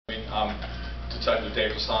I'm Detective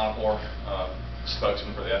David Sonopor,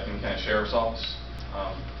 spokesman for the Effingham County Sheriff's Office.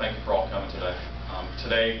 Thank you for all coming today.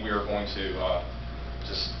 Today we are going to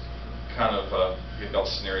just kind of give y'all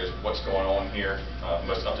the scenarios of what's going on here, the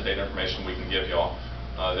most up-to-date information we can give y'all.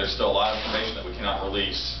 There's still a lot of information that we cannot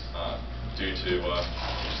release due to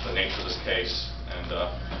just the nature of this case. And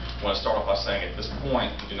I want to start off by saying at this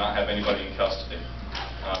point we do not have anybody in custody.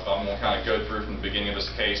 But I'm going to kind of go through from the beginning of this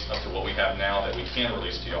case up to what we have now that we can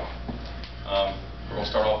release to y'all. We're going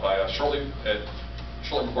to start off by shortly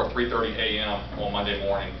before 3:30 a.m. on Monday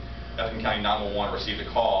morning, Effingham County 911 received a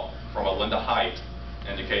call from a Linda Height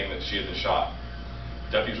indicating that she had been shot.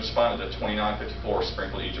 Deputies responded to 2954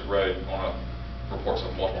 Springfield Egypt Road on reports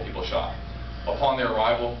of multiple people shot. Upon their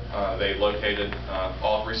arrival, they located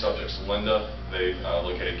all three subjects, Linda, they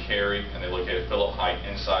located Carrie, and they located Philip Height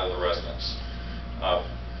inside of the residence.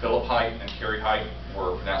 Philip Height and Carrie Height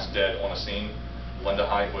were pronounced dead on the scene. Linda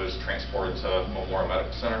Height was transported to Memorial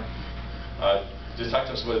Medical Center.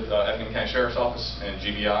 Detectives with Effingham County Sheriff's Office and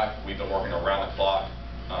GBI, we've been working around the clock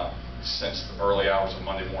since the early hours of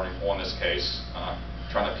Monday morning on this case,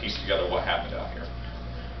 trying to piece together what happened out here.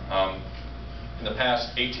 In the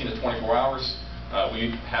past 18 to 24 hours,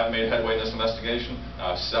 we have made headway in this investigation.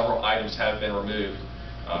 Several items have been removed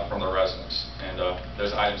from the residence, and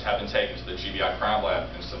those items have been taken to the GBI Crime Lab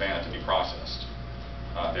in Savannah to be processed.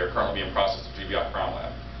 They are currently being processed at GBI Crime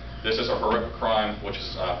Lab. This is a horrific crime which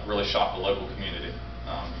has really shocked the local community.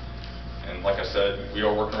 And like I said, we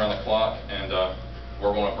are working around the clock, and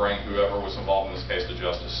we're going to bring whoever was involved in this case to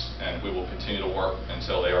justice, and we will continue to work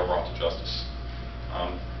until they are brought to justice.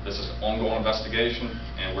 This is an ongoing investigation,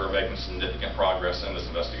 and we're making significant progress in this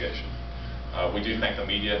investigation. We do thank the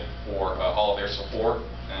media for all of their support,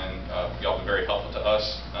 and y'all have been very helpful to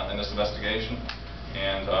us in this investigation.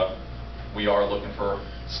 And we are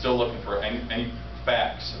still looking for any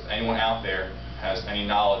facts. If anyone out there has any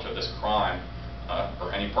knowledge of this crime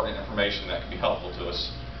or any pertinent information that could be helpful to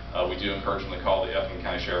us, we do encourage them to call the Effingham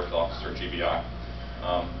County Sheriff's Office or GBI.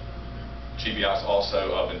 GBI has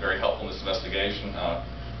also been very helpful in this investigation.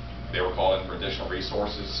 They were called in for additional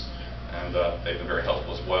resources, and they've been very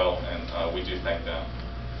helpful as well, and we do thank them.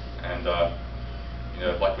 And you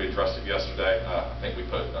know, like we addressed it yesterday, I think we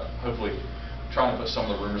hopefully trying to put some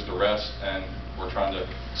of the rumors to rest, and we're trying to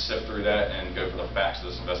sift through that and go for the facts of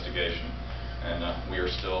this investigation. And we're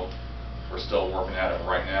still working at it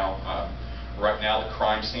right now. Right now, the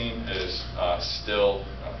crime scene is still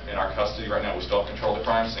in our custody. Right now, we still have control of the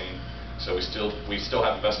crime scene. So we still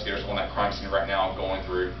have investigators on that crime scene right now going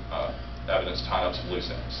through evidence, tying up some loose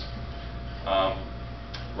ends.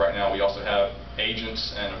 Right now we also have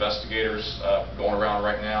agents and investigators going around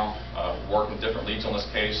right now working different leads on this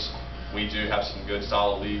case. We do have some good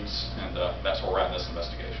solid leads, and that's where we're at in this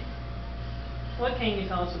investigation. What can you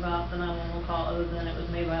tell us about the 911 call other than it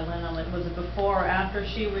was made by Linda? Like, was it before or after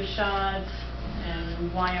she was shot?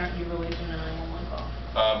 And why aren't you releasing the 911 call?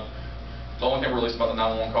 The only thing we're releasing about the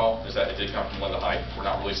 911 call is that it did come from Linda Height. We're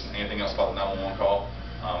not releasing anything else about the 911 call.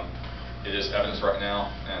 It is evidence right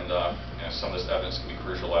now, and you know, some of this evidence can be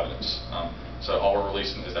crucial evidence. So all we're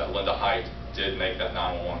releasing is that Linda Height did make that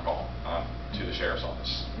 911 call to the Sheriff's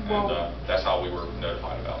Office, and that's how we were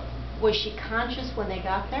notified about it. Was she conscious when they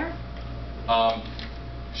got there?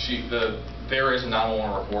 There is a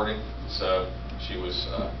 911 recording, so she was,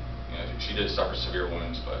 you know, she did suffer severe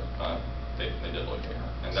wounds, but they did locate her,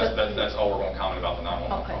 and that's all we're going to comment about the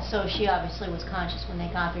 911 okay, call. so she obviously was conscious when they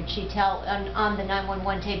got there. Did she tell on the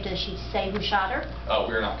 911 tape? Does she say who shot her?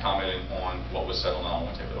 We're not commenting on what was said on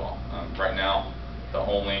the 911 tape at all. Right now, the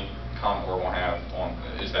only comment we're going to have on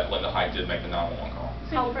is that Linda Height did make the 911 call. It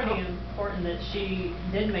seems pretty important that she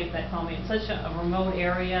did make that call. I mean, it's such a remote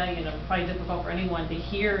area, you know, probably difficult for anyone to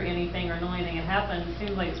hear anything or know anything that happened. It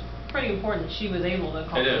seems like it's pretty important that she was able to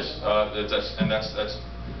call. It is, that's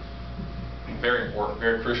very important,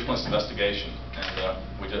 very crucial in this investigation. And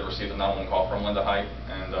we did receive the 911 call from Linda Height,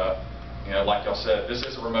 and you know, like y'all said, this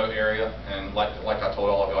is a remote area, and like I told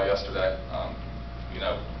all of y'all yesterday, you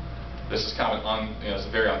know, this is kind of it's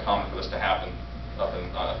very uncommon for this to happen up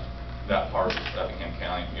in that part of Effingham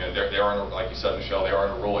County. You know, they are in like you said, Michelle, they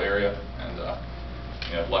are in a rural area, and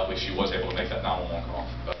you know, luckily she was able to make that 911 call.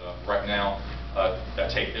 But right now,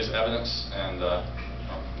 that tape is evidence, and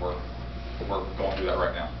we're going through that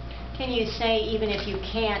right now. Can you say, even if you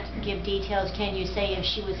can't give details, can you say if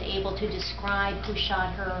she was able to describe who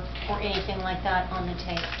shot her or anything like that on the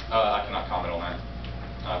tape? I cannot comment on that.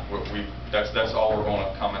 That's all we're going to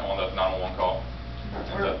comment on the 911 call.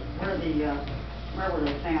 Where were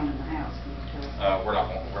they found in the house? Can you tell us? We're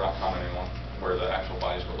not commenting on where the actual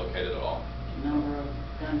bodies were located at all. number of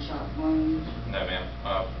gunshot wounds? No, ma'am.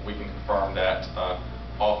 We can confirm that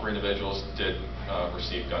all 3 individuals did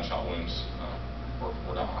receive gunshot wounds.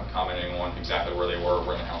 We're not commenting on exactly where they were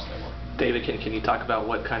in the house they were. David, can you talk about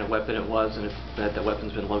what kind of weapon it was and if that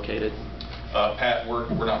weapon's been located? Pat, we're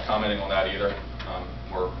not commenting on that either.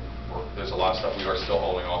 There's a lot of stuff we are still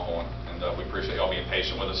holding off on, and we appreciate y'all being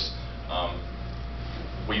patient with us.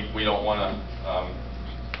 We don't want to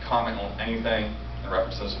comment on anything in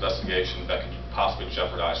reference to this investigation that could possibly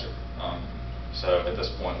jeopardize it. So at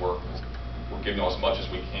this point, we're giving you as much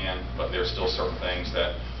as we can, but there's still certain things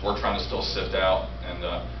that we're trying to still sift out. And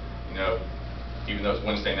you know, even though it's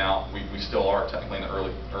Wednesday now, we still are technically in the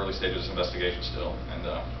early stages of investigation still, and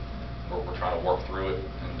we're trying to work through it.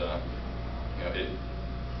 And you know,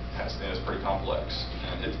 it's pretty complex,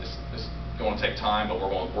 and it's going to take time, but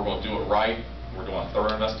we're going to do it right. We're doing a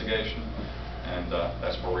thorough investigation, and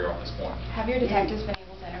that's where we are at this point. Have your detectives been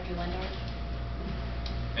able to interview Linda?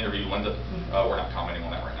 Interview Linda? We're not commenting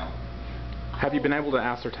on that right now. Have you been able to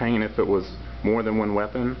ascertain if it was more than one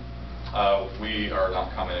weapon? We are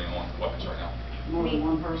not commenting on weapons right now. More than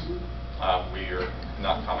one person? We are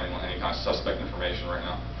not commenting on any kind of suspect information right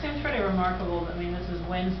now. Seems pretty remarkable, I mean, this is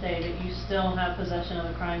Wednesday, that you still have possession of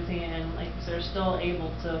the crime scene, and like they're still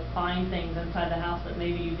able to find things inside the house that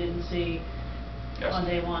maybe you didn't see on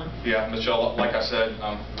day one. Yeah, Michelle, like I said,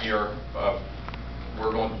 we are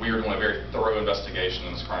doing a very thorough investigation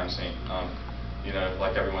in this crime scene. You know,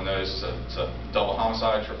 like everyone knows, it's a double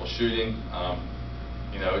homicide, triple shooting.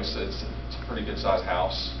 You know, it's a pretty good-sized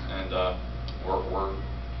house, and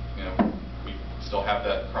you know, we still have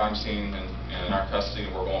that crime scene in our custody,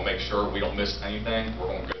 and we're going to make sure we don't miss anything. We're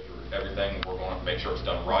going to go through everything. We're going to make sure it's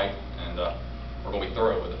done right, and we're going to be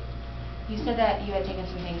thorough with it. You said that you had taken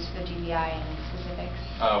some things to the GBI and specifics.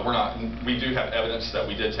 We're not. We do have evidence that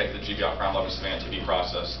we did take the GBI crime level surveillance to be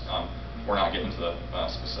processed. We're not getting to the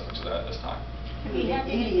specifics of that at this time. Have you had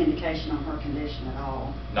any indication on her condition at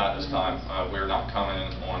all? Not at this time. We're not commenting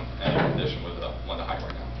on any condition with Linda Height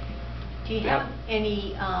right now. Do you have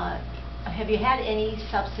any, have you had any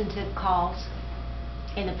substantive calls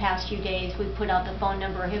in the past few days? We put out the phone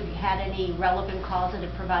number. Have you had any relevant calls that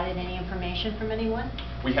have provided any information from anyone?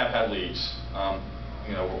 We have had leads.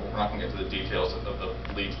 You know, we're not going to get to the details of the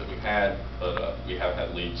leads that we've had, but we have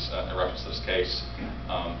had leads in reference to this case,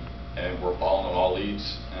 and we're following on all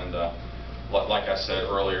leads. And like I said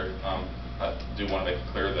earlier, I do want to make it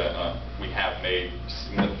clear that we have made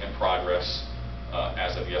significant progress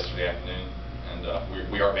as of yesterday afternoon,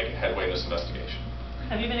 and we are making headway in this investigation.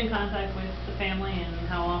 Have you been in contact with the family, and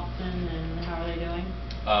how often, and how are they doing?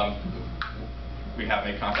 We have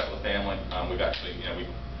made contact with the family. We've actually, you know, we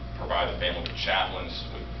provided the family with chaplains.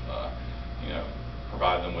 We've, you know,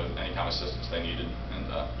 provided them with any kind of assistance they needed,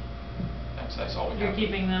 and that's all we have. You're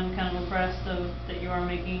keeping them kind of abreast of that you are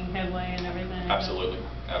making headway and everything? Absolutely,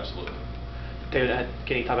 absolutely. David,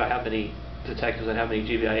 can you talk about how many detectives and how many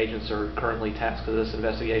GBI agents are currently tasked with this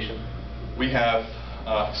investigation? We have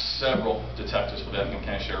several detectives with the Effingham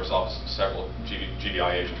County Sheriff's Office and several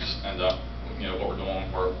GBI agents, and you know what we're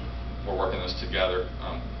doing. We're working this together.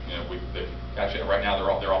 You know, actually right now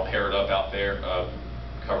they're all paired up out there,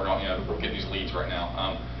 covering all. You know, we're getting these leads right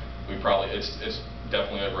now. It's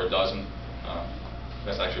definitely over a dozen.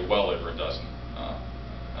 That's actually well over a dozen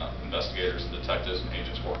investigators and detectives and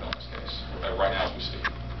agents working on this case right now as we speak.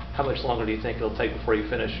 How much longer do you think it'll take before you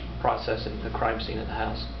finish processing the crime scene at the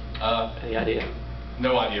house? Any idea?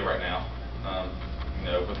 No idea right now. You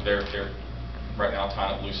know, but they're right now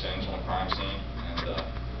tying up loose ends on the crime scene, and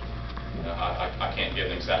you know, I can't give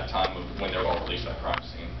an exact time of when they're going to release that crime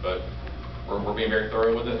scene, but we're being very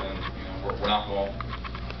thorough with it, and you know, we're not going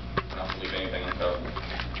to leave anything uncovered.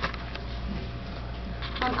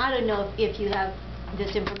 I don't know if you have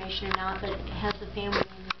this information or not, but has the family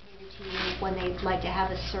indicated to you when they'd like to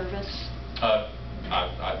have a service? I'm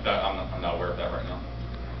not aware of that right now.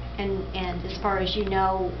 And as far as you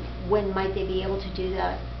know, when might they be able to do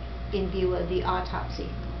that in view of the autopsy?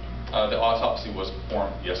 The autopsy was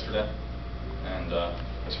performed yesterday, and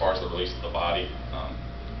as far as the release of the body,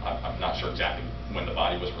 I'm not sure exactly when the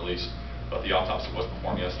body was released, but the autopsy was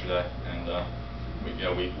performed yesterday, and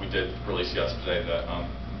we did release yesterday that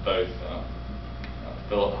both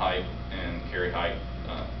Philip Height and Carrie Height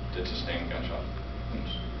did sustain gunshot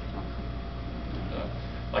wounds.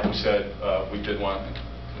 And, like we said, we did want to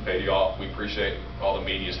convey to y'all, we appreciate all the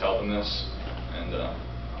media's help in this, and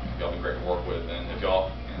y'all been great to work with, and if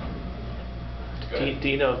y'all, do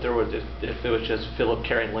you know if it was just Philip,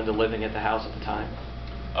 Carrie, and Linda living at the house at the time?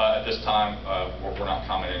 At this time, we're not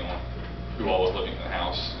commenting on who all was living in the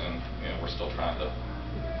house, and you know, we're still trying to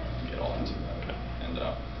get all that together. And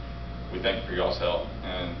we thank you for y'all's help,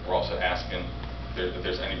 and we're also asking if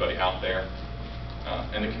there's anybody out there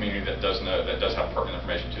in the community that does have pertinent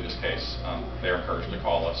information to this case. They're encouraged to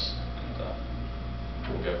call us, and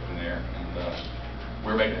we'll go from there. And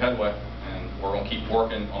we're making headway, and we're going to keep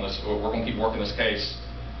working on this. We're going to keep working this case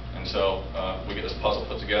until we get this puzzle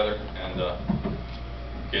put together and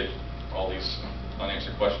get all these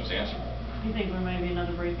unanswered questions answered. Do you think there may be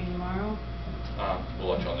another briefing tomorrow?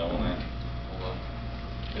 We'll let y'all know on that.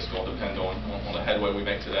 It's going to depend on the headway we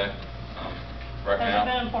make today. Right now, Has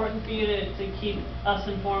it been important for you to keep us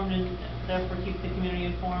informed and therefore keep the community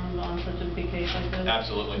informed on such a big case like this?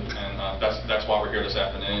 absolutely, and that's why we're here this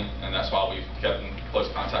afternoon, and that's why we've kept in close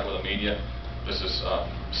contact with the media. This has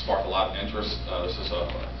sparked a lot of interest.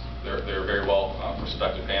 They're a very well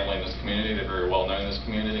respected family in this community. They're very well known in this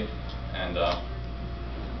community, and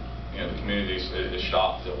you know, the community is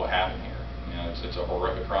shocked at what happened here. You know, it's a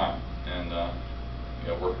horrific crime, and you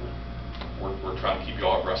know, we're trying to keep you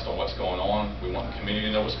all abreast on what's going on. We want the community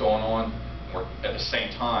to know what's going on. At the same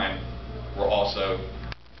time, we're also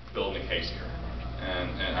building a case here,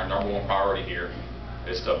 and our number one priority here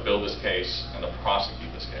is to build this case and to prosecute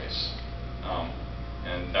this case,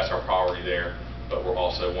 and that's our priority there. But we're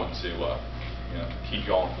also wanting to you know, keep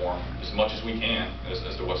you all informed as much as we can as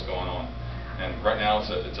to what's going on. And right now, it's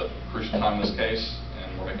a crucial time in this case,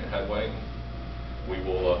 and we're making headway. We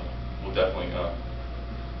will we'll definitely you know,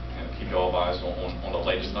 keep you all advised on the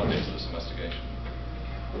latest updates of this investigation.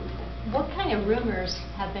 What kind of rumors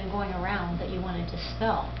have been going around that you want to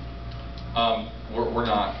dispel? We're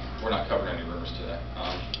not covering any rumors today.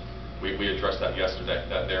 We addressed that yesterday,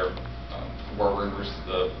 that there were rumors.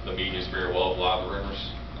 The media is very well aware of the rumors,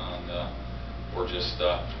 and we're just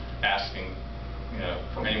asking, you know,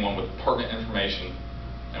 from anyone with pertinent information,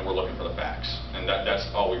 and we're looking for the facts. And that's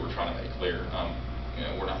all we were trying to make clear. You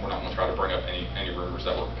know, we're not going to try to bring up any rumors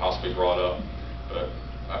that were possibly brought up, but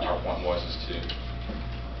our point was to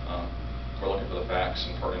we're looking for the facts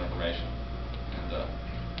and pertinent information, and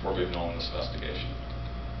we're moving on in this investigation.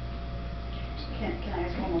 Can I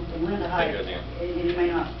ask one more thing? Linda Height, Hey, Dan. and you may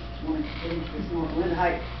not want to get into this more, Linda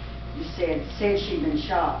Height, you said she'd been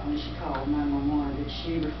shot when she called 911. Did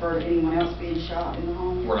she refer to anyone else being shot in the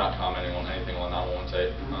home? We're not commenting on anything on the 911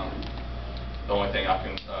 tape. The only thing I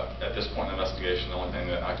can, at this point in the investigation, the only thing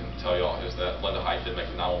that I can tell y'all is that Linda Height did make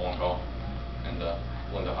the 911 call, and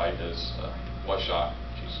Linda Height was shot.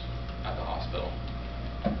 She's at the hospital.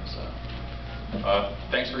 So,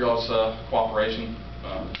 thanks for y'all's cooperation.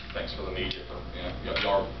 Thanks for the media for, you know,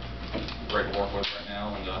 y'all are great to work with right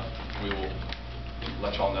now, and we will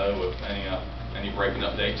let y'all know of any breaking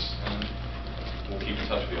updates, and we'll keep in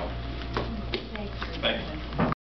touch with y'all. Thanks. Thank you.